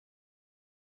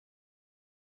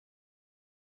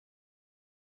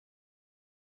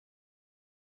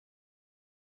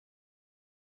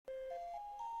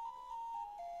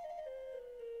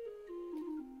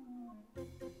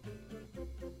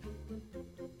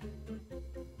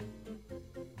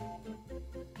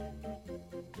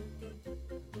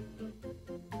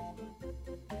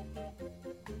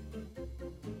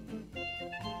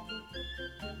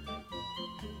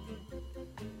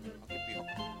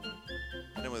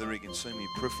know whether he can see me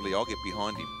peripherally. I'll get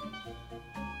behind him.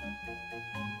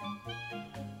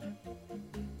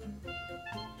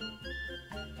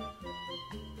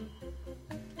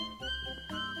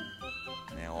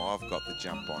 Now I've got the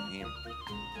jump on him.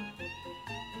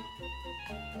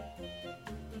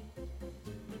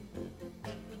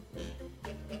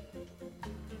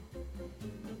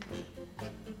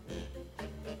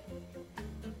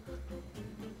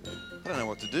 I don't know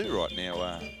what to do right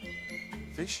now,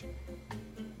 Fish.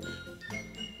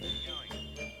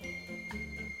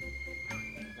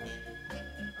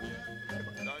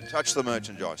 Don't touch the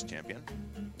merchandise, champion.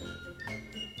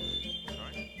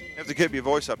 Sorry. You have to keep your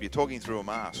voice up. You're talking through a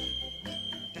mask.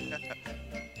 You're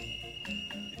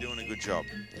doing a good job.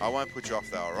 I won't put you off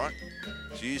though, all right?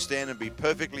 So you stand and be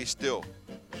perfectly still.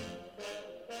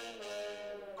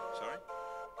 Sorry?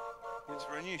 It's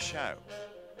for a new show.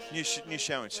 New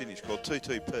show in Sydney. It's called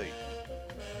TTP.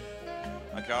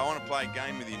 Okay, I want to play a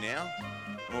game with you now.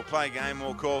 And we'll play a game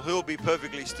we'll call Who'll Be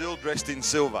Perfectly Still Dressed in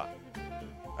Silver.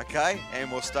 Okay? And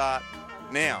we'll start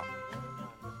now.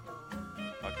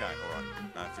 Okay, all right.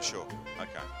 No, for sure.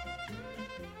 Okay.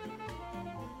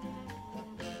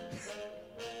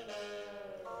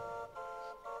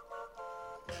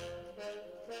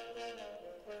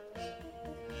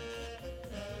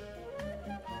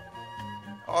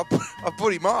 I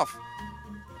put him off.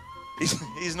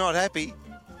 He's not happy.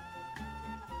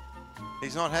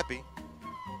 He's not happy.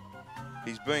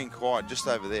 He's being quiet just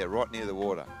over there, right near the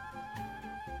water.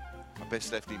 I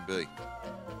best left him be.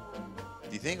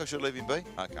 Do you think I should leave him be?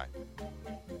 Okay.